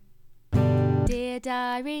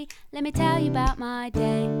diary, let me tell you about my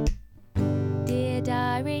day. Dear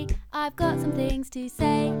diary, I've got some things to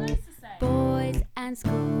say. Boys and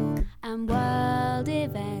school and world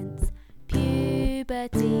events,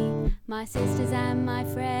 puberty, my sisters and my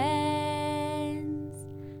friends,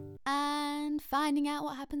 and finding out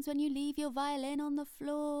what happens when you leave your violin on the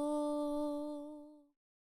floor.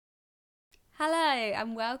 Hello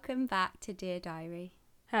and welcome back to Dear Diary.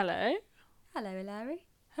 Hello. Hello, Larry.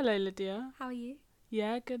 Hello, Lydia. How are you?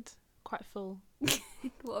 Yeah, good. Quite full.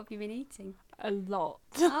 What have you been eating? A lot.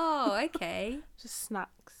 Oh, okay. Just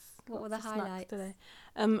snacks. What were the Lots of snacks highlights today?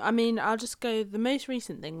 I'll just go. The most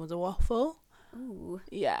recent thing was a waffle. Ooh,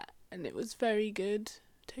 Yeah, and it was very good.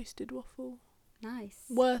 Toasted waffle. nice.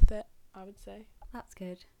 Worth it, I would say. That's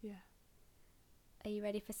good. Yeah. Are you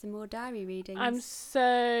ready for some more diary readings? I'm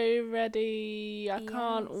so ready. I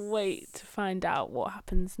can't Yes. wait to find out what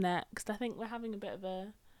happens next. I think we're having a bit of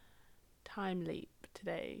a time leap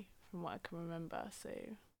today from what I can remember, so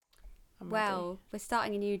I'm ready. We're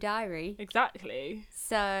starting a new diary. Exactly.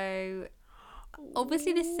 So,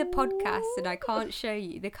 obviously this is a podcast and I can't show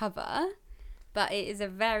you the cover, but it is a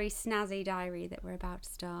very snazzy diary that we're about to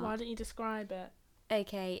start. Why don't you describe it?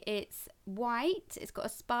 Okay, it's white. It's got a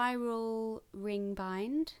spiral ring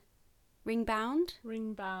bound. It's a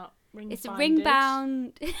ring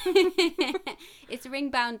bound. It's a ring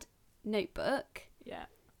bound notebook. Yeah.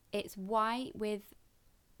 It's white with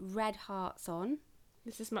red hearts on.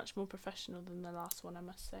 This is much more professional than the last one, I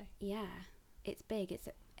must say. Yeah, it's big. It's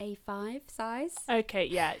A5 size. Okay,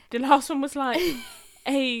 yeah. The last one was like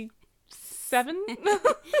A7.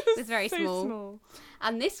 It's very so small.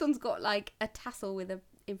 And this one's got like a tassel with a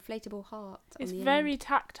inflatable heart. It's on the very end.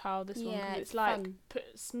 tactile, this one, Yeah, because it's it's like fun.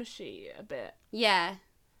 smushy a bit. Yeah,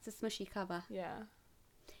 it's a smushy cover. Yeah.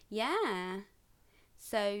 Yeah.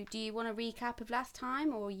 So, do you want a recap of last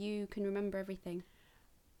time, or you can remember everything?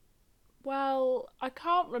 Well, I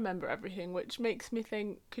can't remember everything, which makes me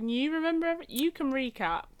think, can you remember everything? You can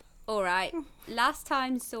recap. All right. Last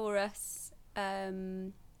time saw us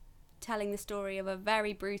telling the story of a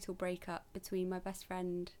very brutal breakup between my best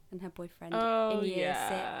friend and her boyfriend in year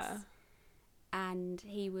 6. And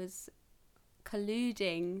he was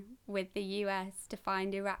colluding with the US to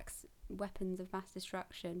find Iraq's weapons of mass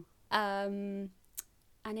destruction.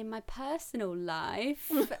 And in my personal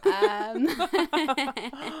life,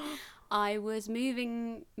 I was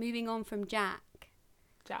moving on from Jack,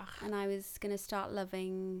 and I was going to start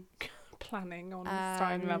loving... Planning on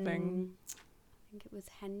starting loving. I think it was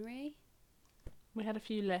Henry. We had a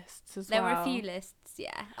few lists as There well. were a few lists,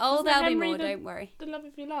 yeah. Oh, Wasn't there'll be Henry more, don't worry. The love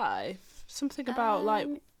of your life? Something about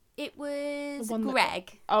like... It was one that-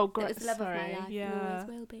 Greg. Oh, That Greg, was the love sorry. of my life. Yeah. And always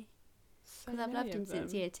will be. So Because I've loved many him of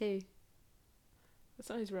since them. year 2. That's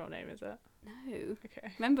not his real name, is it? No.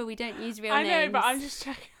 Okay. Remember, we don't use real I names. know, but I'm just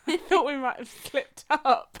checking. I thought we might have slipped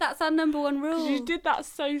up. That's our number one 'Cause rule. you did that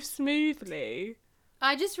so smoothly.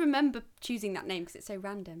 I just remember choosing that name because it's so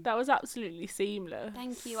random. That was absolutely seamless.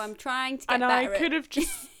 Thank you. I'm trying to get And better I could have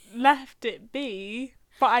just left it be,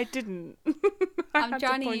 but I didn't. I'm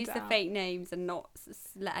trying to use the fake names and not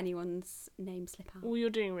let anyone's name slip out. Well, you're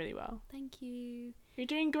doing really well. Thank you. You're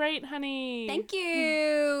doing great, honey. Thank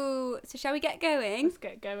you. So shall we get going? Let's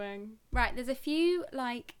get going. Right, there's a few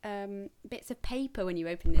bits of paper when you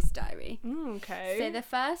open this diary. Okay. So the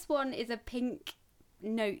first one is a pink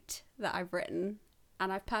note that I've written,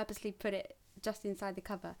 and I've purposely put it just inside the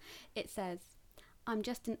cover. It says, "I'm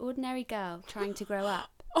just an ordinary girl trying to grow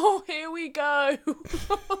up." Oh, here we go.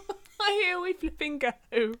 Here we flipping go.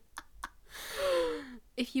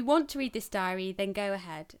 If you want to read this diary, then go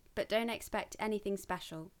ahead, but don't expect anything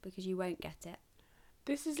special because you won't get it.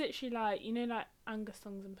 This is literally like, you know, like Angus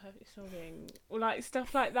Songs and Perfect Snogging, or like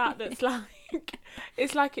stuff like that. That's like,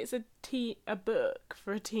 it's like it's a book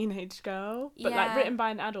for a teenage girl, but like Yeah. written by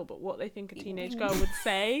an adult. But what they think a teenage girl would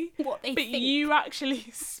say. What they But think. you actually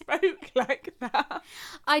spoke like that.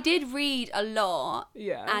 I did read a lot,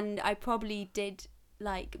 Yeah. and I probably did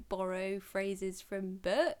like borrow phrases from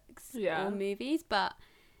books Yeah. or movies, but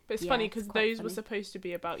it's yeah, funny it's because quite those were funny. supposed to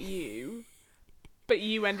be about you, but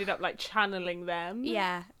you ended up like channeling them.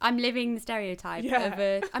 yeah, I'm living the stereotype Yeah.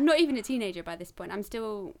 of I'm not even a teenager by this point. I'm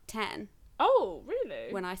still 10 Oh,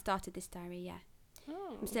 really? when I started this diary, yeah.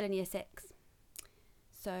 Oh. I'm still in year 6.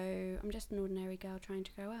 So I'm just an ordinary girl trying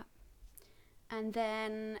to grow up. And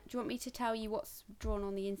then, do you want me to tell you what's drawn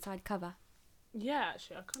on the inside cover? Yeah,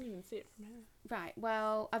 actually, I can't even see it from here. Right,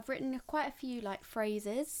 well, I've written quite a few like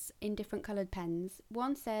phrases in different coloured pens.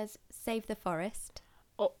 One says, "Save the forest."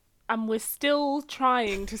 and we're still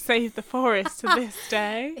trying to save the forest to this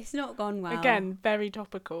day. It's not gone well. Again, very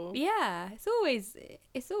topical. Yeah, it's always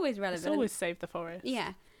relevant. It's always save the forest.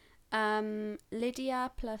 Yeah.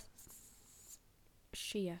 Lydia plus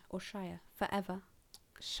Shia forever.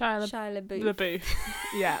 Shia LaBeouf.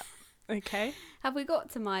 Yeah. Okay. Have we got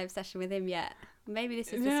to my obsession with him yet? Maybe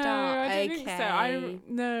this is the No, start. I don't Okay. think so. I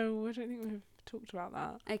don't think we've talked about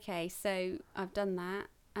that. Okay, so I've done that,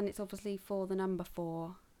 and it's obviously for the number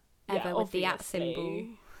 4 ever Yeah, with the @ symbol.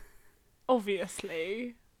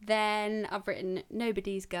 Obviously. Then I've written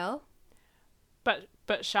Nobody's Girl. But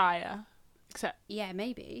Shia. Except Yeah,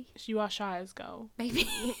 maybe. you are Shia's girl. Maybe.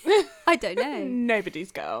 I don't know.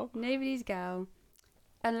 Nobody's girl. Nobody's Girl.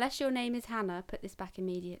 Unless your name is Hannah, put this back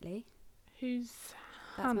immediately. Who's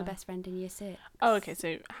That's Hannah? my best friend in year 6. Oh, okay,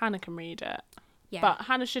 so Hannah can read it. Yeah. But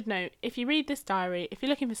Hannah should know, if you read this diary, if you're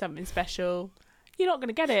looking for something special, you're not going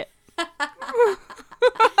to get it.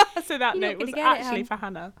 So that You're not note was gonna get it, actually hun. for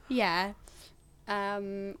Hannah. Yeah.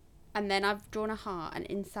 And then I've drawn a heart, and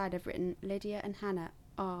inside I've written Lydia and Hannah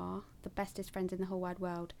are the bestest friends in the whole wide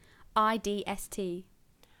world. IDST.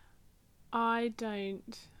 I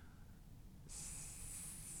don't...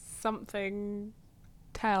 Something...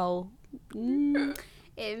 Tell.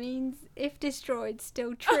 It means if destroyed,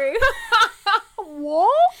 still true.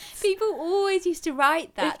 What? People always used to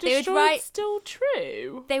write that. If They would destroyed write. still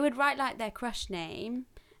true? They would write like their crush name,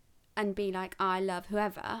 and be like, I love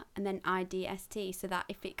whoever, and then IDST, so that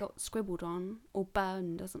if it got scribbled on or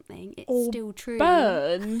burned or something, it's Or still true.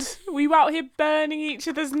 Burned? Were you out here burning each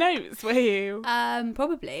other's notes, were you?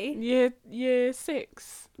 Probably. Year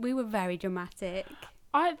 6. We were very dramatic.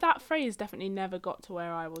 That phrase definitely never got to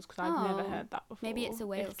where I was, because I've never Oh, heard that before. maybe it's a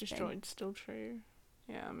Wales If destroyed still true.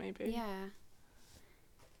 Yeah, maybe. Yeah.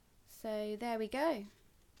 So there we go.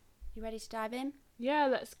 You ready to dive in? Yeah,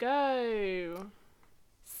 let's go.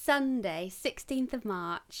 Sunday, 16th of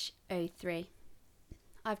March, 03.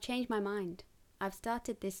 I've changed my mind. I've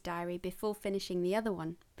started this diary before finishing the other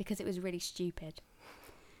one because it was really stupid.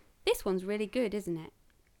 This one's really good, isn't it?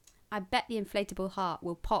 I bet the inflatable heart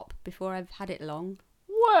will pop before I've had it long.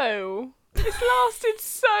 Whoa. It's lasted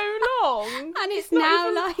so long. And it's not now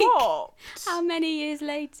even like popped. how many years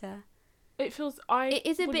later? It feels It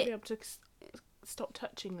is a wouldn't bit- be able to stop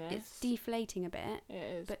touching this. It's deflating a bit, It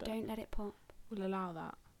is, but don't let it pop. We'll allow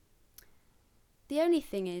that. The only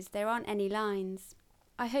thing is there aren't any lines.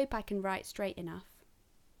 I hope I can write straight enough.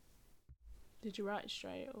 Did you write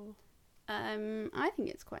straight or? I think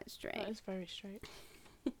it's quite straight. That is very straight.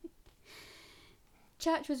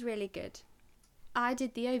 Church was really good. I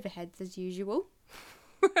did the overheads as usual.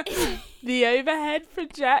 The overhead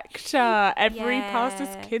projector. Every Yeah.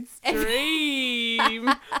 pastor's kid's dream.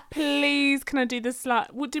 Please, can I do the slide?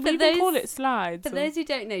 What did we For even call those- it? Slides? For or- those who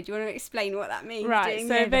don't know, do you want to explain what that means? Right, doing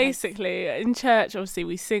so the overheads? basically in church obviously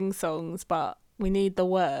we sing songs but we need the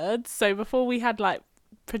words. So before we had like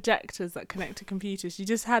projectors that connect to computers, you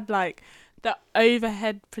just had like the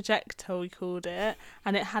overhead projector, we called it,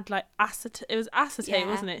 and it had like acetate, Yeah.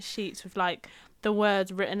 wasn't it? Sheets with like the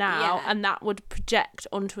words written out, Yeah. and that would project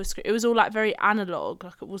onto a screen. It was all like very analog,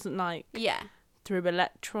 like it wasn't like Yeah. through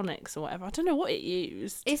electronics or whatever. I don't know what it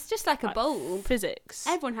used. It's just like a Like bulb. Physics.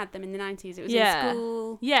 Everyone had them in the 90s. It was Yeah. in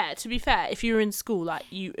school. Yeah, to be fair, if you were in school, like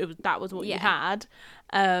that was what you Yeah. had,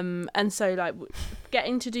 and so like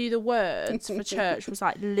getting to do the words for church was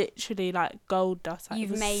like literally like gold dust. Like, You've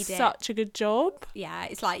it was made it. such a good job. Yeah,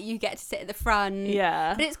 it's like you get to sit at the front.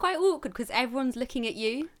 Yeah, But it's quite awkward because everyone's looking at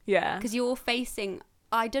you yeah, because you're facing.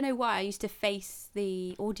 I don't know why I used to face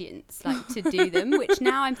the audience like to do them, which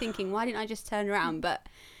now I'm thinking, why didn't I just turn around? But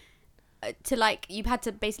to like, you had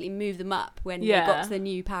to basically move them up when you got Yeah. to the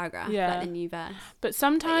new paragraph, Yeah. like the new verse. But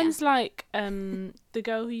sometimes like the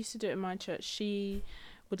girl who used to do it in my church, she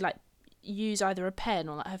would like use either a pen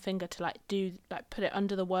or like her finger to like put it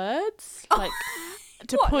under the words, like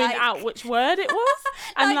to What, point like- out which word it was,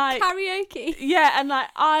 and like karaoke. yeah, and like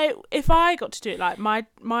if I got to do it, like my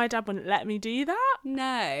dad wouldn't let me do that. No.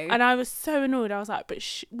 And I was so annoyed. I was like, but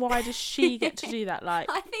why does she get to do that? Like,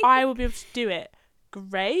 I think- I will be able to do it.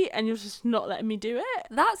 Great. And you're just not letting me do it.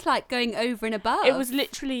 That's like going over and above. It was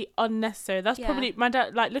literally unnecessary. That's Yeah. probably, my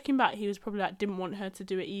dad, like, looking back, he was probably like, didn't want her to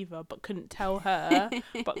do it either, but couldn't tell her,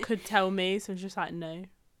 but could tell me. So it was just like, no.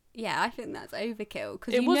 Yeah, I think that's overkill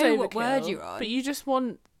because It you was know overkill, what word you're on. but you just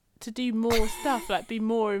want to do more stuff, like be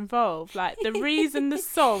more involved. Like the reason the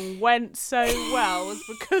song went so well was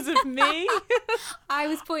because of me. I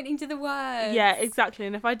was pointing to the word. Yeah, exactly.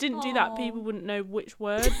 And if I didn't do that, Aw. people wouldn't know which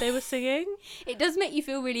word they were singing. It does make you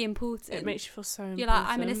feel really important. It makes you feel so important. You're like,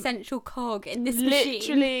 I'm an essential cog in this machine.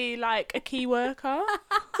 Literally like a key worker.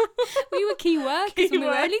 We were key workers Key when we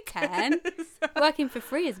were only workers. 10. Working for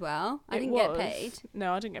free as well. I didn't get paid.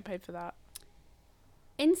 No, I didn't get paid for that.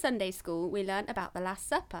 In Sunday school, we learnt about the Last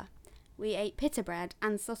Supper. We ate pita bread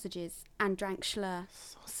and sausages and drank schlur.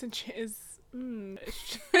 Sausages.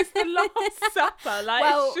 It's the Last Supper. Like,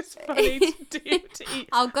 Well, it's just funny to eat.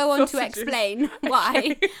 I'll go on to sausages. explain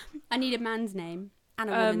why. I need a man's name and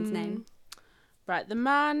a woman's name. Right, the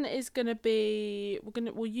man is gonna be.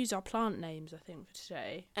 We'll use our plant names, I think, for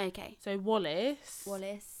today. Okay. So Wallace.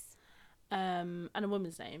 Wallace. And a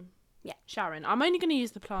woman's name. Yeah. Sharon. I'm only gonna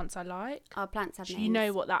use the plants I like. Our plants have names. You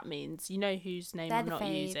know what that means. You know whose name They're I'm the not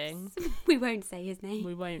faves. using. We won't say his name.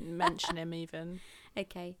 We won't mention him even.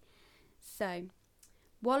 Okay. So,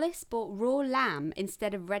 Wallace bought raw lamb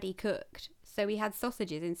instead of ready cooked. So we had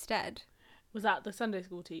sausages instead. Was that the Sunday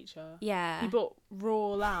school teacher? Yeah. He bought raw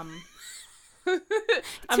lamb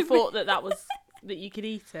and thought that you could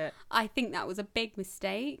eat it. I think that was a big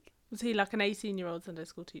mistake. Was he like an 18-year-old Sunday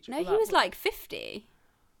school teacher? No, for he that was one? like 50.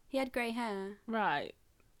 He had grey hair. Right.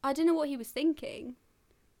 I don't know what he was thinking.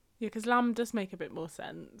 Yeah, because lamb does make a bit more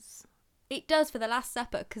sense. It does for the Last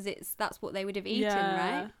Supper because that's what they would have eaten,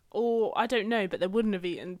 right? Or I don't know, but they wouldn't have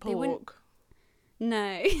eaten They wouldn't- pork.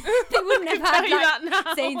 No, they wouldn't have Tell had you like that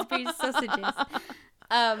now. Sainsbury's sausages.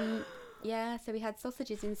 Yeah, so we had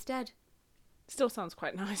sausages instead. Still sounds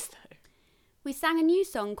quite nice though. We sang a new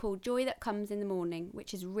song called Joy That Comes in the Morning,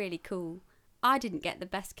 which is really cool. I didn't get the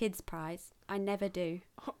best kids prize. I never do.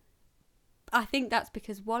 I think that's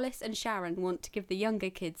because Wallace and Sharon want to give the younger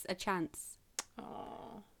kids a chance.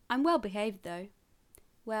 Aww. I'm well behaved though.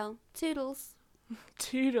 Well, toodles.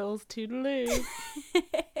 Toodles, toodaloo.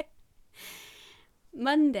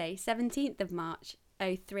 Monday, 17th of March,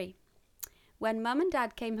 03. When Mum and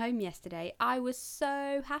Dad came home yesterday, I was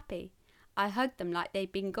so happy. I hugged them like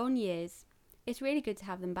they'd been gone years. It's really good to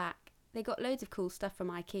have them back. They got loads of cool stuff from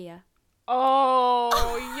IKEA.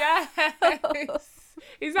 Oh, yes.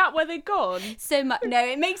 Is that where they're gone? So much. No,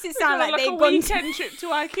 it makes it sound like like they've a gone weekend trip to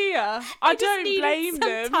IKEA. I don't blame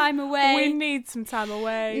them. Time away. We need some time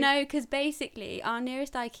away. No, because basically our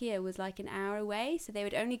nearest IKEA was like an hour away, so they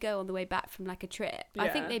would only go on the way back from like a trip. I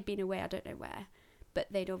think Yeah. they'd been away, I don't know where, but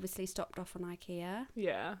they'd obviously stopped off on IKEA.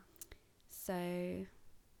 Yeah, So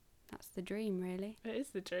that's the dream, really. it is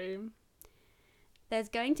the dream. There's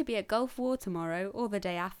going to be a Gulf War tomorrow or the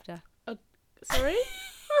day after. Sorry?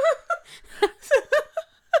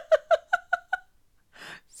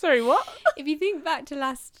 Sorry, what? If you think back to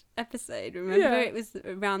last episode, remember Yeah. it was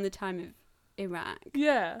around the time of Iraq.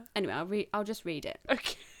 Yeah. Anyway, I'll just read it.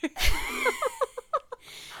 Okay.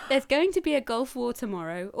 There's going to be a Gulf War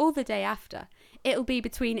tomorrow or the day after. It'll be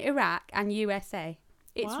between Iraq and USA.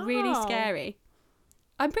 It's really Wow. scary.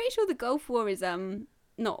 I'm pretty sure the Gulf War is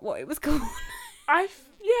not what it was called.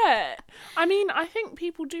 Yeah. I mean, I think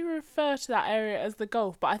people do refer to that area as the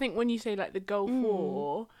Gulf, but I think when you say like the Gulf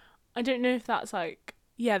War, I don't know if that's like,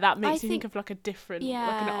 yeah, that makes you think of like a different, like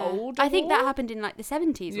an old. I think that war. happened in like the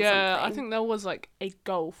 70s or Yeah, something. I think there was like a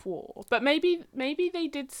Gulf War, but maybe they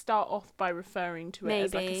did start off by referring to it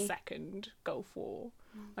as like a Maybe. second Gulf War.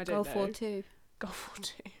 I don't Gulf know. War 2. Gulf War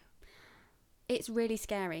 2. It's really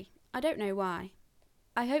scary. I don't know why.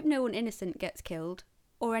 I hope no one innocent gets killed.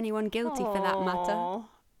 Or anyone guilty for that matter.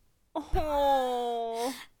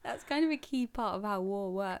 Oh. That's kind of a key part of how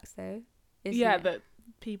war works, though. Isn't Yeah, it? that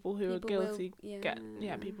people who People are will- guilty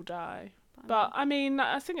yeah. people die. But I mean,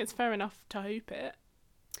 I think it's fair enough to hope it.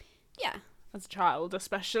 Yeah. As a child,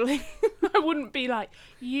 especially. I wouldn't be like,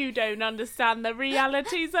 you don't understand the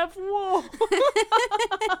realities of war.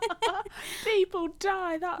 People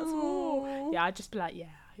die, that's war. Aw. Yeah, I'd just be like, yeah,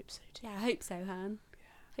 I hope so too. Yeah, I hope so, Han.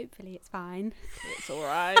 Hopefully it's fine. It's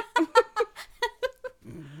alright.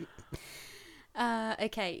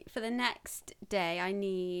 Okay, for the next day, I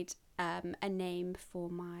need a name for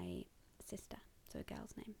my sister. So a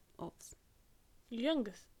girl's name. Ovs.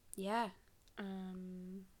 Youngest. Yeah.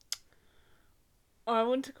 I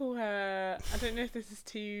want to call her, I don't know if this is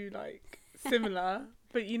too, like, similar,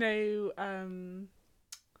 but you know,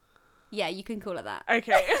 Yeah, you can call it that.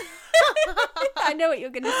 okay. I know what you're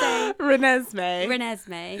going to say. Renesmee.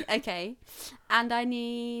 Renesmee. Okay. And I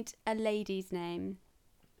need a lady's name.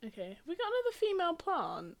 Okay. Have we got another female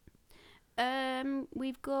plant?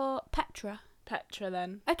 We've got Petra. Petra,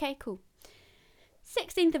 then. Okay, cool.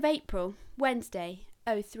 16th of April, Wednesday,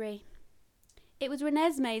 03. It was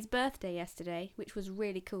Renesmee's birthday yesterday, which was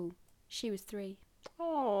really cool. She was 3.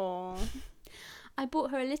 Oh. I bought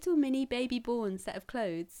her a little mini baby born set of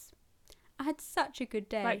clothes. I had such a good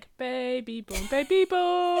day. Like, baby born, baby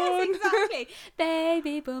born. Yes, exactly.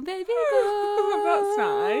 Baby born, baby born. That's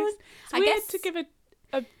nice. It's I weird guess- to give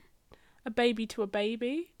a baby to a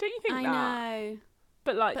baby. Don't you think I that? know.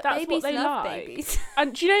 But like But that's babies what they love like. babies.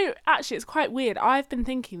 And do you know, actually, it's quite weird. I've been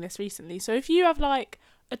thinking this recently. So if you have like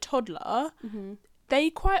a toddler, Mm-hmm. they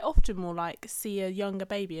quite often will like see a younger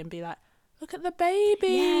baby and be like, "Look at the baby,"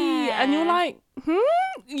 Yeah. and you're like,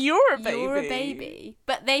 "You're a baby." You're a baby.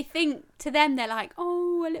 But they think, to them, they're like,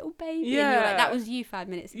 oh, a little baby. And you're like, that was you 5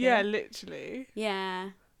 minutes ago. Yeah, literally.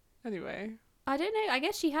 Yeah. Anyway, I don't know. I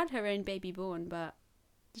guess she had her own baby born, but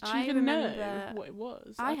did she I even know remember what it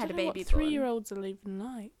was? I had don't a know baby what born. 3-year-olds are even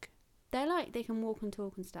like. they're like, they can walk and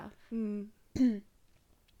talk and stuff. Mm.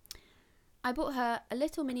 I bought her a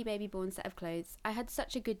little mini baby born set of clothes. I had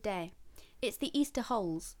such a good day. It's the Easter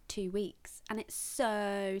Holes 2 weeks, and it's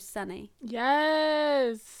so sunny.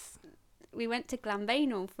 Yes. We went to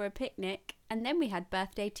Glanvainall for a picnic, and then we had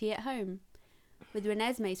birthday tea at home with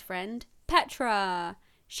Renesmee's friend, Petra.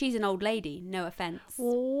 She's an old lady, no offence.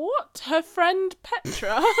 What? Her friend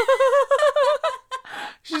Petra?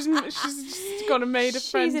 she's just gone and made a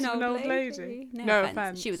friend with an old lady. No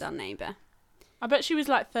offence. She was our neighbour. I bet she was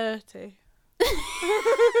like 30.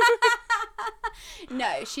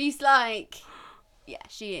 No, she's like, yeah,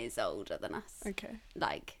 she is older than us. Okay.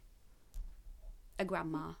 Like a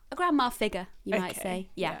grandma figure, you might say.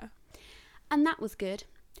 Yeah. And that was good.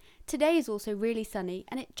 Today is also really sunny,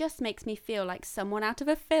 and it just makes me feel like someone out of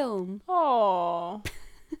a film. Oh.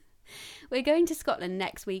 We're going to Scotland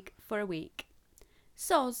next week for a week.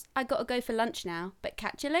 Soz, I gotta go for lunch now, but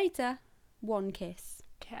catch you later. One kiss.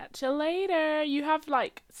 Catch you later. You have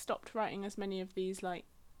like stopped writing as many of these like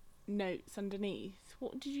notes underneath.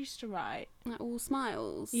 What did you used to write? Like all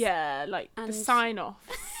smiles. Yeah, like the And- sign-offs.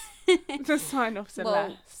 The sign-offs are Well,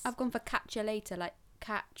 less. I've gone for catch you later, like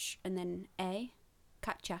catch and then a.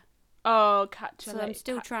 Catcha. Oh, catch you So later. I'm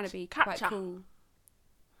still trying to be quite catcha. cool.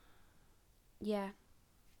 Yeah.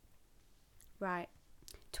 Right.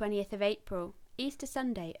 20th of April, Easter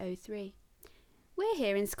Sunday, 03. We're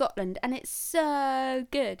here in Scotland and it's so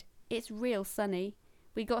good. It's real sunny.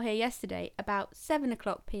 We got here yesterday about 7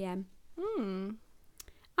 o'clock p.m.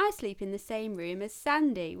 I sleep in the same room as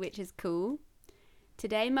Sandy, which is cool.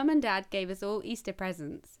 Today, Mum and Dad gave us all Easter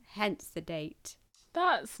presents, hence the date.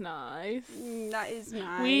 That's nice. That is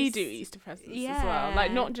nice. We do Easter presents as well.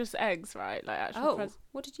 Like, not just eggs, right? Like, actual presents.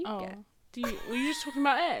 What did you get? Were you just talking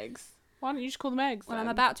about eggs? Why don't you just call them eggs Well, then?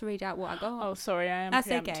 I'm about to read out what I got. Oh, sorry, I am That's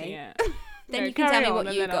preempting okay. it. Then No, you can tell carry me on what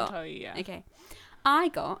and you then got. I'll tell you, yeah. Okay. I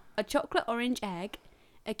got a chocolate orange egg,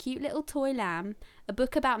 a cute little toy lamb, a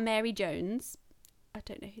book about Mary Jones. I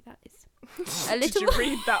don't know who that is. Did you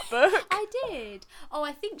read that book? I did. Oh,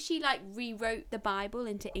 I think she like rewrote the Bible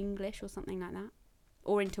into English or something like that.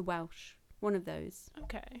 Or into Welsh. One of those.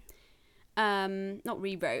 Okay. Not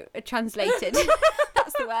rewrote, translated.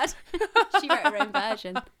 That's the word. She wrote her own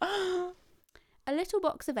version. A little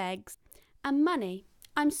box of eggs and money.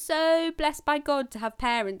 I'm so blessed by God to have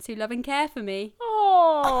parents who love and care for me.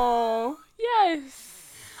 Oh,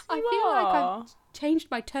 yes. I feel like I've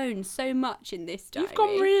changed my tone so much in this diary. You've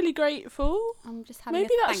gone really grateful. I'm just having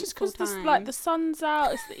Maybe a that's just because thankful time. like the sun's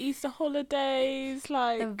out. It's the Easter holidays.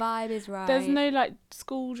 Like the vibe is right. there's no like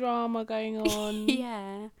school drama going on.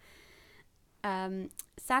 Yeah.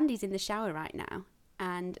 Sandy's in the shower right now,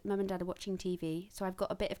 and Mum and Dad are watching TV, so I've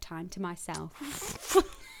got a bit of time to myself.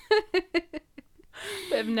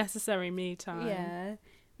 Bit of necessary me time. Yeah.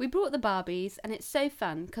 We brought the Barbies, and it's so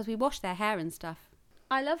fun because we wash their hair and stuff.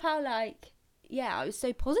 I love how like, yeah, I was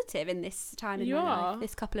so positive in this time in my life,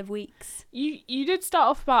 this couple of weeks. You did start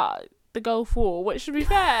off about the Gulf War, which to be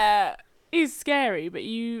fair is scary, but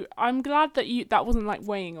I'm glad that that wasn't like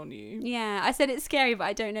weighing on you. Yeah, I said it's scary, but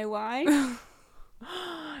I don't know why.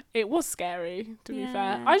 It was scary, to be fair.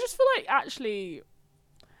 Yeah. I just feel like actually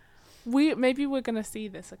maybe we're gonna see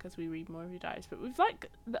this because we read more of your diaries, but we've like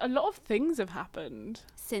a lot of things have happened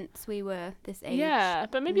Since we were this age. Yeah,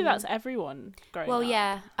 but maybe that's everyone growing up. Well,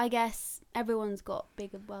 yeah, I guess everyone's got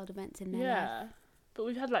big world events in their life. Yeah, but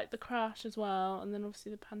we've had like the crash as well, and then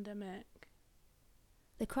obviously the pandemic.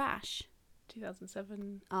 The crash.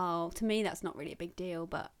 2007. Oh, to me that's not really a big deal,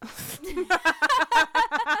 but what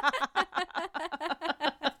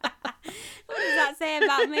does that say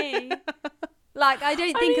about me? Like, I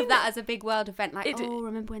don't think of that as a big world event. Like,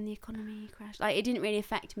 remember when the economy crashed? Like, it didn't really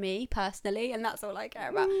affect me personally, and that's all I care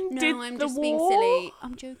about. No, I'm just being silly.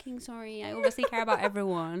 I'm joking, sorry. I obviously care about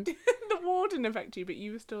everyone. The war didn't affect you, but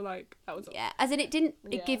you were still like, that was... Yeah, as in it didn't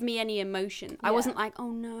give me any emotion. I wasn't like,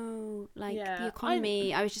 oh no, like the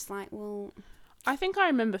economy. I was just like, well... I think I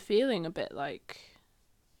remember feeling a bit like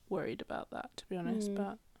worried about that, to be honest,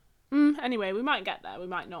 but... Anyway, we might get there, we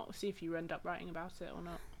might not. We'll see if you end up writing about it or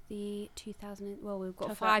not. the 2000. Well, we've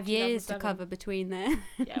got 5 years to cover between there.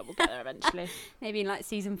 Yeah, we'll get there eventually. Maybe in like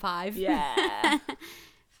season 5. Yeah.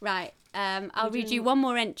 Right. I'll read you one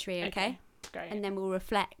more entry, okay? Great. And then we'll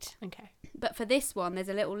reflect. Okay. But for this one, there's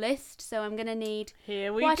a little list, so I'm gonna need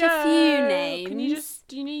quite a few names. Can you just?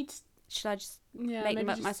 Do you need? Should I just make them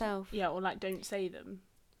up myself? Yeah, or like don't say them.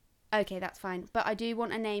 Okay, that's fine. But I do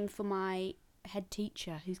want a name for my head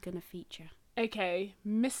teacher who's gonna feature. Okay,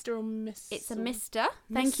 Mr. or Miss? It's a Mister.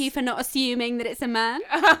 Thank you for not assuming that it's a man.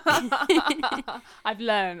 I've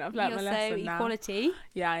learned my lesson so now. Equality.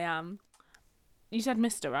 Yeah, I am. You said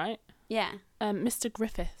Mr, right? Yeah. Mr.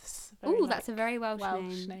 Griffiths. Oh, that's a very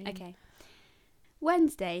Welsh name. Okay.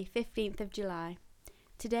 Wednesday, 15th of July.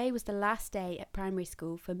 Today was the last day at primary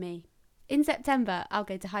school for me. In September, I'll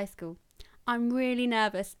go to high school. I'm really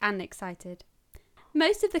nervous and excited.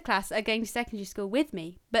 Most of the class are going to secondary school with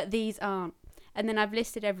me, but these aren't. And then I've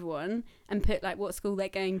listed everyone and put like what school they're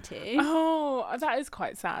going to. Oh, that is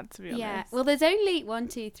quite sad, to be honest. Yeah. Well, there's only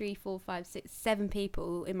 7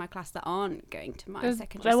 people in my class that aren't going to my secondary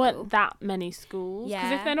school. There weren't that many schools.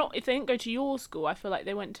 Yeah. Because if they didn't go to your school, I feel like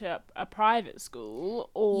they went to a private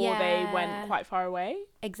school or they went quite far away.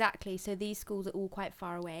 Exactly. So these schools are all quite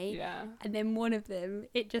far away. Yeah. And then one of them,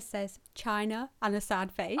 it just says China and a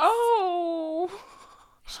sad face. Oh.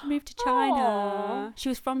 She moved to China. Aww. She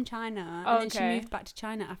was from China, and then she moved back to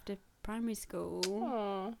China after primary school.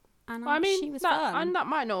 Aww. And well, I mean, she was fun. And that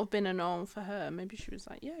might not have been a no for her. Maybe she was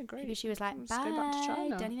like, yeah, great. Maybe she was like, let's bye, go back to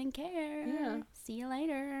China. Don't even care. Yeah. See you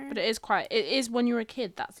later. But it is when you're a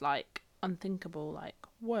kid, that's like unthinkable. Like,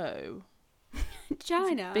 whoa.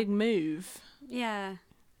 China. Big move. Yeah.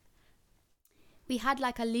 We had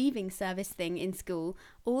like a leaving service thing in school.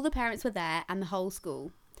 All the parents were there and the whole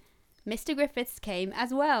school. Mr. Griffiths came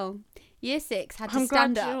as well. Year 6 had to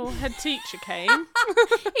stand up. I'm glad your head teacher came.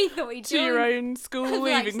 He thought he'd to your own school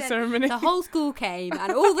leaving ceremony. The whole school came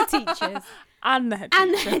and all the teachers. And the head teacher.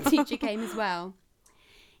 And the head teacher came as well.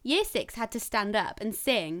 Year 6 had to stand up and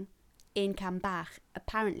sing In Cambach,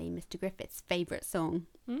 apparently Mr. Griffiths' favourite song,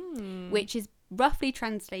 which is roughly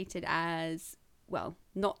translated as, well,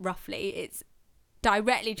 not roughly, it's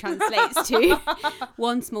directly translates to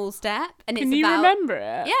One Small Step. And Can it's you about, remember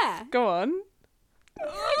it? Yeah. Go on.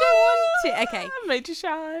 I don't want to. Okay. I made you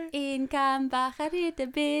shy. In Cambach, I did a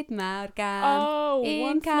bit Margan. Oh, in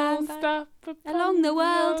one small step along the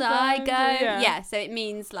world I go. Yeah. Yeah, so it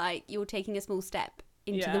means like you're taking a small step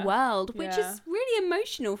into the world, which is really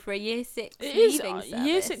emotional for a year 6 leaving service.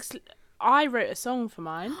 Year 6, I wrote a song for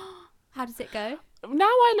mine. How does it go? Now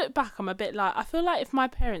I look back, I'm a bit like, I feel like if my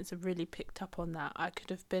parents had really picked up on that, I could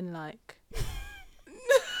have been like,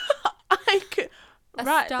 they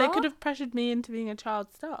could have pressured me into being a child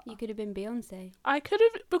star. You could have been Beyonce. I could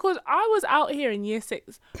have, because I was out here in year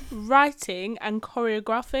 6 writing and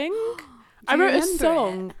choreographing. I wrote a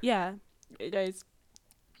song. Yeah. It goes,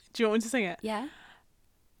 do you want me to sing it? Yeah.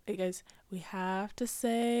 It goes, we have to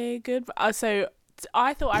say goodbye. So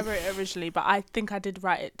I thought I wrote it originally, but I think I did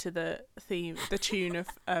write it to the tune of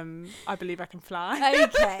I Believe I Can Fly.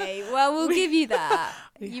 Okay, well, we'll give you that.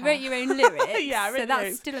 You wrote your own lyrics. Yeah, I wrote so that's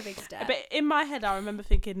lyrics. still a big step. But in my head, I remember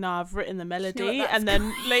thinking, no, I've written the melody. That's And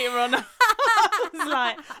then later on, I was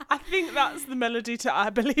like, I think that's the melody to I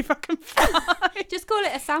Believe I Can Fly. Just call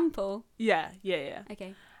it a sample. Yeah.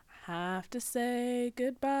 Okay. Have to say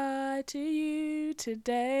goodbye to you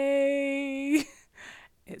today.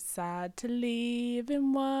 It's sad to leave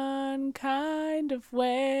in one kind of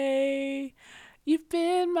way. You've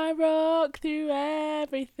been my rock through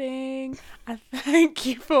everything. I thank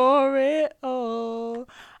you for it all.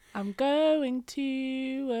 I'm going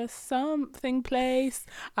to a something place.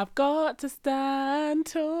 I've got to stand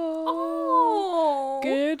tall. Oh.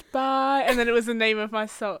 Goodbye. And then it was the name of my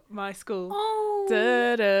school. Oh.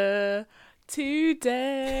 Da-da.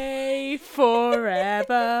 Today,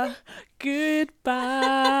 forever, goodbye.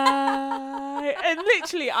 And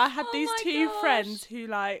literally, I had these two friends who,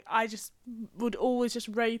 like, I just would always just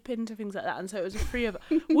rope into things like that. And so it was a 3 of us.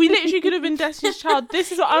 We literally could have been Destiny's Child.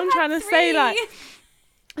 This is what I'm trying to say. Like,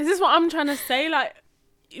 this is what I'm trying to say. Like,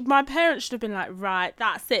 my parents should have been like, right,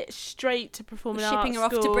 that's it, straight to performing arts shipping her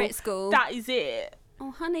off to Brit School. That is it. Oh,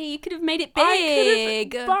 honey, you could have made it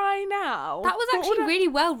big. By now. That was actually really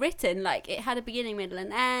well written. Like, it had a beginning, middle,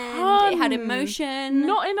 and end. It had emotion.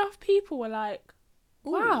 Not enough people were like,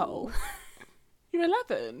 wow, you're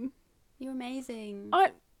 11. You're amazing.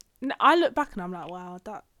 I look back and I'm like, wow,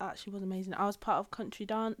 that actually was amazing. I was part of country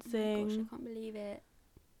dancing. Oh my gosh, I can't believe it.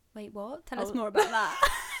 Wait, what? Tell us more about that.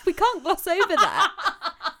 We can't gloss over that.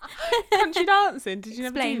 Country dancing? Did you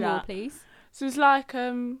never do that? Explain more, please. So it was like,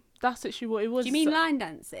 that's actually what it was. Do you mean line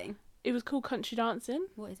dancing? It was called country dancing.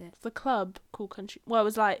 What is it? It's the club called country. Well, it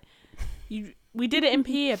was like we did it in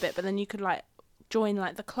PE a bit, but then you could like join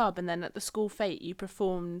like the club, and then at the school fete you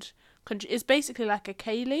performed country. It's basically like a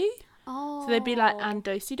ceilidh. Oh. So they'd be like, and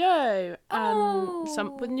do-si do, and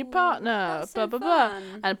some with your partner, that's blah so blah blah. fun.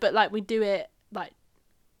 And but like we do it like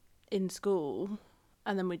in school,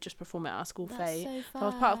 and then we just perform it at our school That's fete. so So I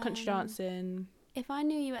was part of country fun. dancing. If I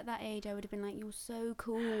knew you at that age, I would have been like, you're so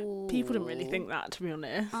cool. People didn't really think that, to be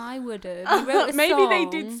honest. I would have. You wrote a Maybe they song.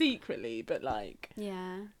 did secretly, but like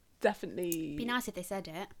Yeah. definitely. Be nice if they said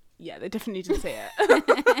it. Yeah, they definitely did say it.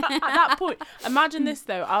 At that point, imagine this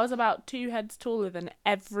though. I was about 2 heads taller than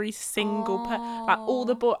every single like all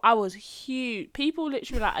the boys. I was huge. People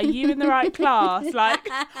literally were like, "Are you in the right class?" Like,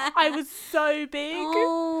 I was so big.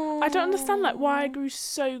 I don't understand like why I grew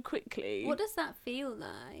so quickly. What does that feel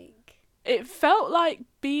like? It felt like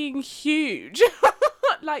being huge.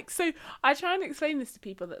 Like, so I try and explain this to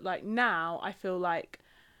people that like now I feel like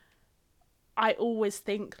I always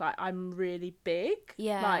think like I'm really big,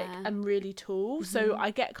 Yeah. like I'm really tall. So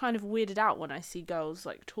I get kind of weirded out when I see girls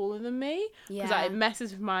like taller than me, because Yeah. like, it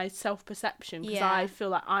messes with my self-perception, because Yeah. I feel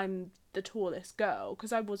like I'm the tallest girl,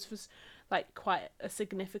 because I was for like quite a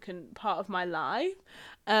significant part of my life.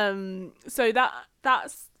 So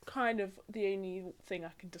that's kind of the only thing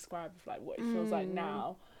I can describe of like what it feels like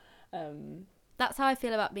now. That's how I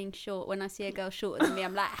feel about being short. When I see a girl shorter than me,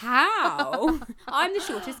 I'm like, how? I'm the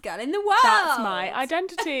shortest girl in the world. That's my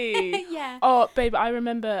identity. Yeah. Oh, babe, I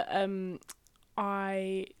remember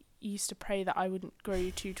I used to pray that I wouldn't grow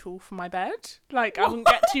too tall for my bed. Like, I wouldn't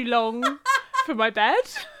get too long for my bed.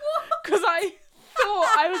 Because I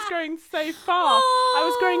thought I was growing so fast. I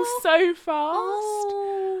was growing so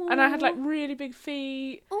fast. And I had, like, really big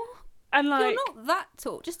feet. Oh. And, like... You're not that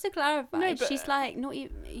tall. Just to clarify, No, but she's like not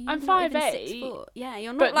even. I'm not even 5'8". 6 foot. Yeah,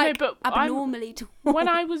 you're not But no, like but abnormally tall. when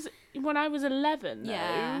I was 11, though,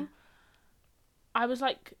 Yeah. I was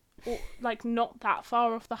like not that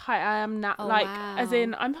far off the height I am now. Oh, like, wow. as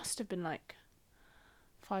in, I must have been like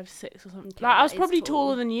 5'6" or something. Okay, like, I was that is probably tall.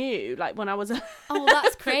 taller than you. Like when I was. Oh,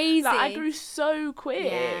 that's crazy. Like, I grew so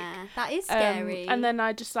quick. Yeah, that is scary. And then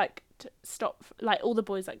I just like stopped. Like all the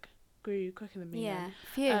boys like grew quicker than me. yeah,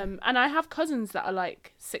 then. phew. And I have cousins that are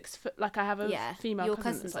like 6 foot. Like I have a Yeah, female your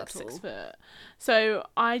cousin that's cousins like are 6 tall. foot. So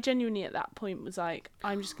I genuinely at that point was like,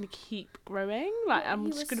 I'm just gonna keep growing. Like I'm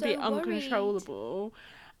you just were gonna be so worried. uncontrollable.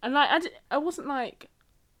 And like I wasn't like,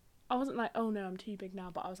 oh no, I'm too big now.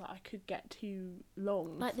 But I was like, I could get too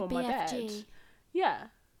long Like for the my bed. BFG. Yeah.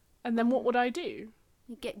 And then what would I do?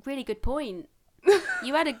 You get really good point.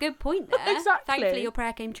 You had a good point there. Exactly. Thankfully, your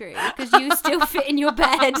prayer came true because you still fit in your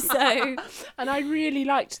bed. So. And I really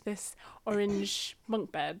liked this orange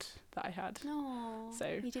monk bed that I had. No.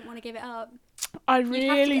 So- You didn't want to give it up. I have to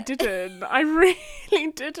really get- didn't. I really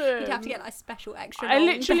didn't. You'd have to get like a special extra. I long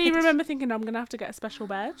literally bed. remember thinking I'm gonna have to get a special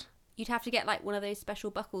bed. You'd have to get like one of those special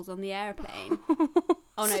buckles on the airplane.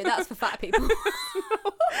 Oh no, that's for fat people.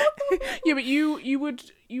 Yeah, but you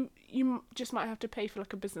just might have to pay for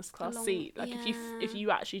like a business class long- seat, like yeah. if you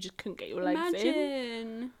actually just couldn't get your legs in.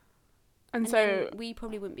 Imagine. And so then we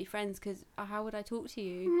probably wouldn't be friends because how would I talk to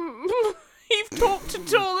you? you've talked to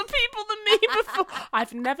taller people than me before.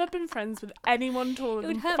 I've never been friends with anyone taller It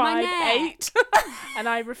would than hurt my neck. 5'8", and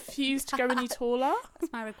I refuse to go any taller.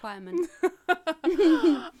 That's my requirement.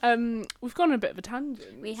 We've gone on a bit of a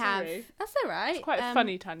tangent. We have. Sorry. That's all right. It's quite a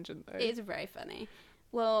funny tangent though. It is very funny.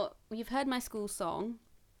 Well, you've heard my school song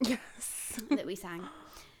Yes. that we sang.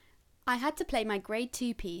 I had to play my grade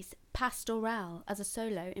 2 piece, Pastoral, as a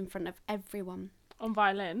solo in front of everyone. On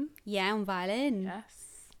violin. Yeah, on violin.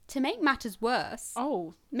 Yes. To make matters worse,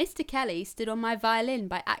 Oh, Mr. Kelly stood on my violin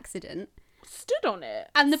by accident stood on it.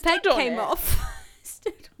 and the peg Stood on came it. off.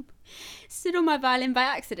 stood on my violin by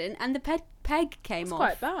accident and the peg came It's off.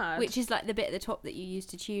 quite bad. Which is like the bit at the top that you use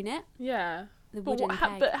to tune it. Yeah. The But wooden what?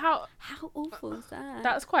 peg. But how? How awful is that?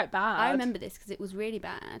 That's quite bad. I remember this because it was really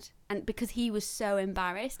bad. And because he was so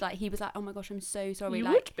embarrassed. Like, he was like, oh my gosh, I'm so sorry. You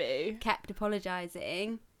like, would be. kept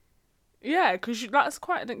apologising. Yeah, because that's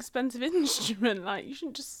quite an expensive instrument. Like, you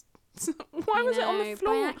shouldn't just. Why was it on the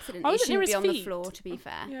floor? By accident. Why It was it near shouldn't be his on the feet? floor, to be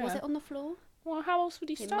fair. Yeah. Was it on the floor? Well, how else would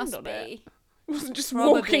he It stand must on be. it? He wasn't just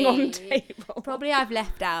Probably. walking on table. Probably I've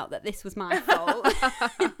left out that this was my fault.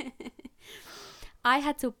 I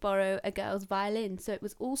had to borrow a girl's violin, so it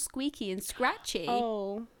was all squeaky and scratchy.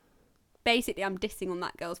 Oh. Basically, I'm dissing on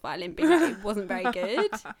that girl's violin because it wasn't very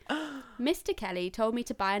good. Mr. Kelly told me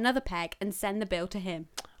to buy another peg and send the bill to him.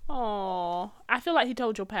 Oh. I feel like he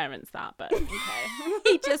told your parents that, but okay.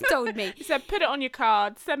 He just told me. He said, put it on your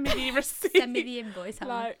card, send me the receipt. Send me the invoice. Hon.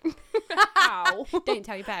 Like, how? Don't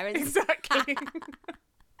tell your parents. Exactly.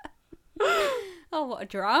 Oh, what a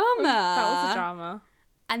drama. That was a drama.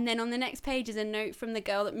 And then on the next page is a note from the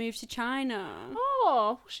girl that moved to China.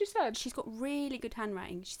 Oh, what she said? She's got really good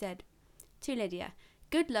handwriting. She said, to Lydia,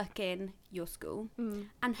 good luck in your school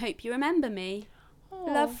and hope you remember me. Oh.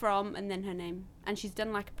 Love from, and then her name. And she's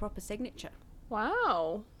done like a proper signature.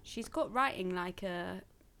 Wow. She's got writing like a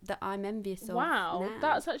that I'm envious of. Wow, now.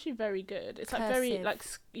 that's actually very good. It's like very like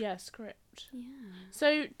script. Yeah.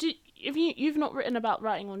 So you've not written about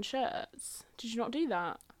writing on shirts? Did you not do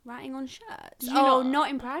that? Writing on shirts? Did you not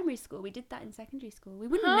in primary school. We did that in secondary school. We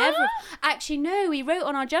would never. Actually, no, we wrote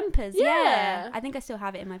on our jumpers. Yeah. I think I still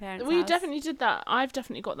have it in my parents' house. We definitely did that. I've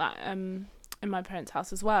definitely got that in my parents'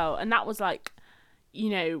 house as well. And that was like, you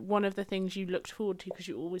know, one of the things you looked forward to because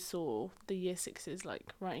you always saw the year sixes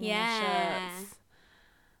like writing on shirts.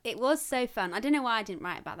 It was so fun. I don't know why I didn't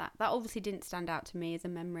write about that. That obviously didn't stand out to me as a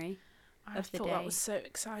memory of the day. I thought that was so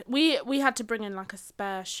exciting. We had to bring in like a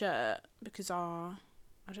spare shirt because I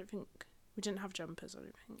don't think we didn't have jumpers. I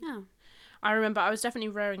don't think. Oh. I remember I was definitely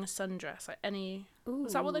wearing a sundress, like any. Ooh.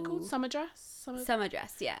 Was that what they're called? Summer dress. Summer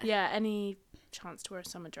dress, yeah. Yeah, any chance to wear a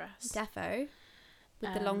summer dress. Defo,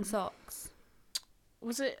 with the long socks.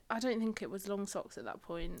 Was it? I don't think it was long socks at that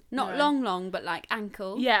point. Not long, but like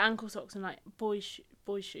ankle. Yeah, ankle socks and like boy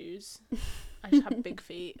shoes. I just have big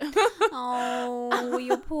feet. Oh,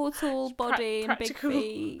 your poor tall body and big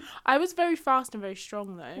feet. I was very fast and very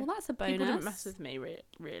strong though. Well, that's a bonus. People didn't mess with me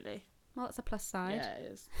really. Well, that's a plus side. Yeah,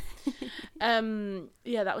 it is.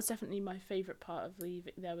 Yeah, that was definitely my favourite part of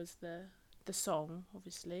leaving. There was the song,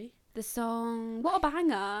 obviously. The song. What a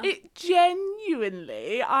banger. It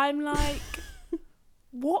genuinely, I'm like,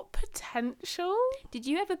 what potential? Did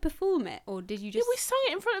you ever perform it, or did you just... Yeah, we sung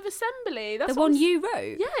it in front of Assembly. That's the one you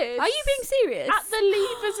wrote? Yes. Are you being serious? At the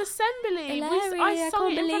Leavers Assembly. I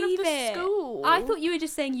sung it in front of the school. I thought you were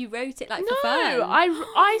just saying you wrote it like for fun. No,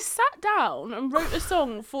 I sat down and wrote a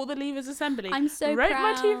song for the Leavers Assembly. I'm so wrote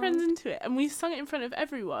proud. my two friends into it, and we sung it in front of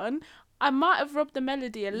everyone. I might have robbed the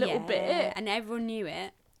melody a little bit. And everyone knew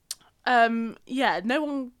it. Yeah, no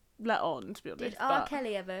one let on, to be honest. Did R.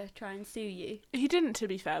 Kelly ever try and sue you? He didn't, to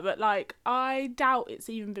be fair, but like I doubt it's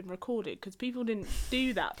even been recorded because people didn't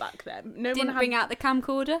do that back then. Didn't bring out the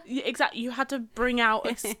camcorder? Yeah, exactly. You had to bring out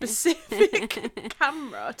a specific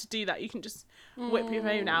camera to do that. You can just whip your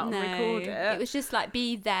phone out and record it. It was just like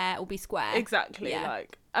be there or be square. Exactly. Yeah.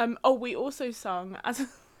 Like we also sung as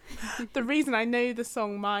the reason I know the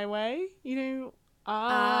song My Way. You know,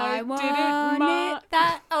 I did it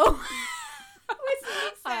that. Oh.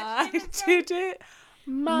 I did it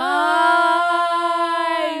my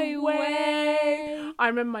way. I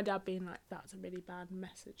remember my dad being like, "That's a really bad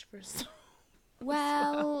message for a song."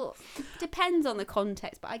 Well, depends on the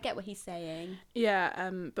context, but I get what he's saying. Yeah,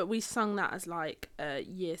 but we sung that as like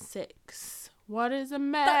year 6. What is a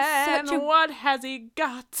man? What has he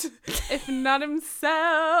got? If not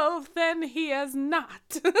himself, then he has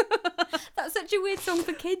not. That's such a weird song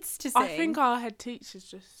for kids to sing. I think our head teacher's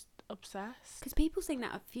just obsessed. Because people sing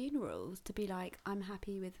that at funerals to be like, I'm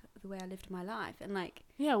happy with the way I lived my life. And like...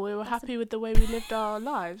 Yeah, we were happy with the way we lived our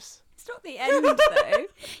lives. It's not the end, though.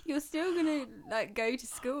 You're still going to like go to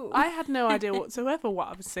school. I had no idea whatsoever what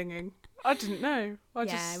I was singing. I didn't know.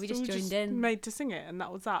 We just joined in. Made to sing it, and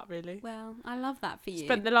that was that, really. Well, I love that for you.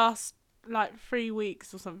 Spent the last like 3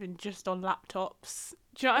 weeks or something just on laptops.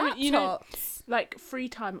 Do you know what I mean? You know, like free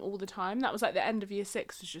time all the time. That was like the end of year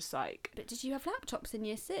 6 was just like... But did you have laptops in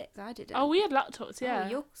year 6? I didn't. Oh, we had laptops, yeah. Oh,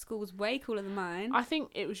 your school was way cooler than mine. I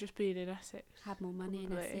think it was just being in Essex. Had more money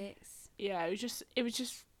probably. in Essex. Yeah, it was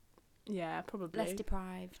just yeah, probably. Less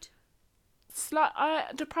deprived.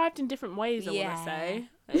 Deprived in different ways, I want to say.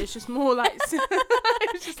 It's just more like...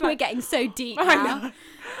 it's just like we're getting so deep now. I know.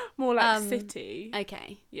 More like city.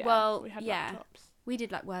 Okay. Yeah, well, we had laptops. We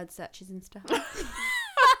did like word searches and stuff.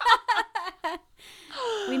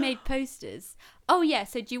 We made posters. Oh yeah,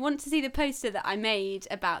 so do you want to see the poster that I made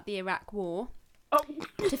about the Iraq War? Oh.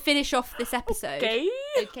 To finish off this episode.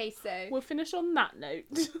 Okay, so... We'll finish on that note.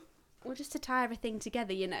 Well, just to tie everything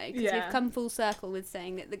together, you know, because we've come full circle with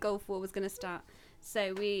saying that the Gulf War was going to start.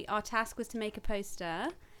 So our task was to make a poster,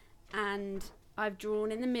 and I've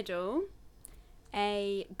drawn in the middle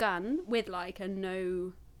a gun with like a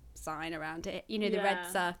no sign around it. You know, the red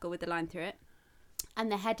circle with the line through it.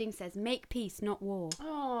 And the heading says, "Make peace, not war."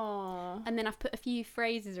 Aww. And then I've put a few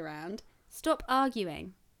phrases around. Stop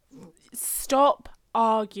arguing. Stop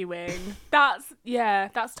arguing. That's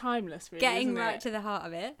timeless, really. Getting right to the heart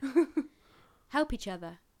of it. Help each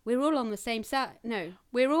other. We're all on the same side. No,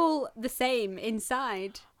 we're all the same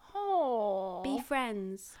inside. Oh. Be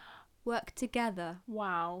friends. Work together.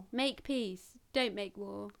 Wow. Make peace. Don't make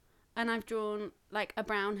war. And I've drawn like a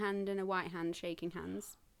brown hand and a white hand shaking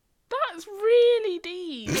hands. That's really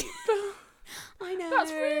deep. I know. That's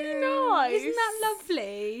really nice. Isn't that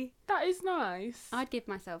lovely? That is nice. I'd give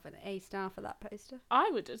myself an A star for that poster. I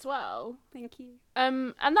would as well. Thank you.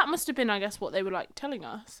 And that must have been, I guess, what they were like telling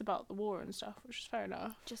us about the war and stuff, which is fair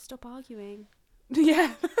enough. Just stop arguing.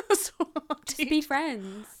 Yeah. That's what Just be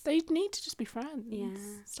friends. They need to just be friends. Yeah.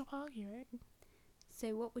 Stop arguing.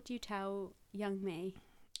 So what would you tell young me?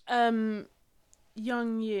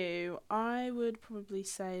 Young you, I would probably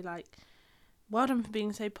say, like, well done for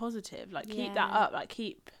being so positive. Like, keep that up. Like,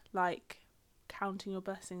 keep, like, counting your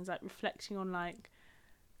blessings. Like, reflecting on, like,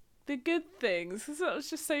 the good things. Because that was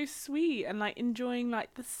just so sweet. And, like, enjoying,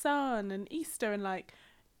 like, the sun and Easter and, like,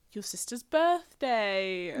 your sister's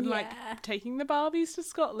birthday. And, like, taking the Barbies to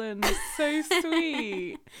Scotland. It's so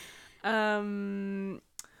sweet.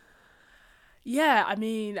 Yeah, I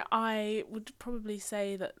mean, I would probably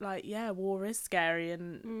say that, like, yeah, war is scary,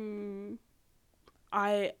 and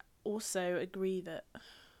I also agree that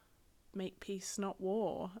make peace, not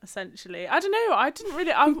war, essentially. I don't know, I didn't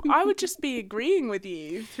really, I would just be agreeing with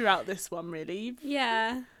you throughout this one, really.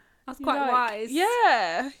 Yeah, that's quite wise.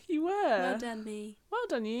 Yeah, you were. Well done, me. Well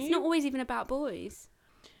done, you. It's not always even about boys.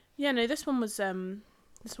 Yeah, no, this one was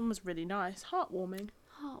really nice, heartwarming.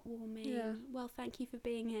 Heartwarming. Yeah. Well, thank you for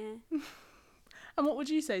being here. And what would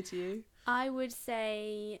you say to you? I would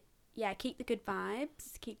say, yeah, keep the good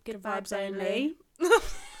vibes. Keep good vibes only.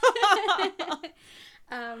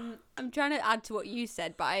 I'm trying to add to what you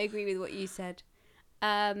said, but I agree with what you said.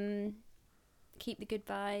 Keep the good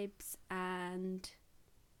vibes, and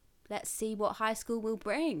let's see what high school will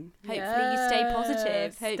bring. Hopefully you stay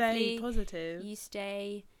positive. Hopefully positive. You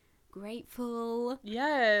stay grateful.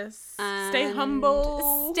 Yes. Stay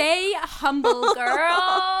humble. Stay humble,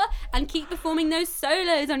 girl. And keep performing those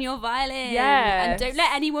solos on your violin. Yeah. And don't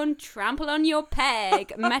let anyone trample on your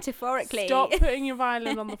peg, metaphorically. Stop putting your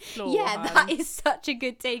violin on the floor. Yeah, that is such a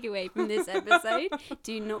good takeaway from this episode.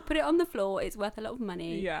 Do not put it on the floor. It's worth a lot of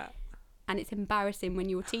money. Yeah. And it's embarrassing when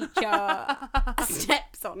your teacher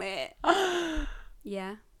steps on it.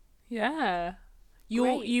 Yeah. Yeah.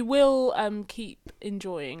 You will keep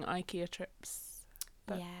enjoying IKEA trips.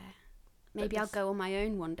 Yeah. Maybe I'll go on my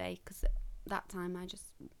own one day, because that time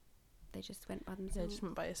they just went by themselves. They just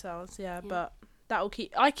went by yourselves, yeah. But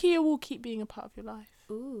IKEA will keep being a part of your life.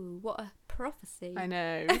 Ooh, what a prophecy. I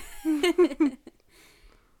know.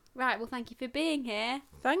 Right, well, thank you for being here.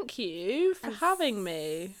 Thank you for having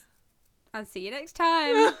me. I'll see you next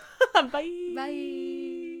time. Bye.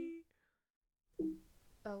 Bye.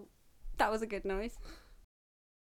 Oh, that was a good noise.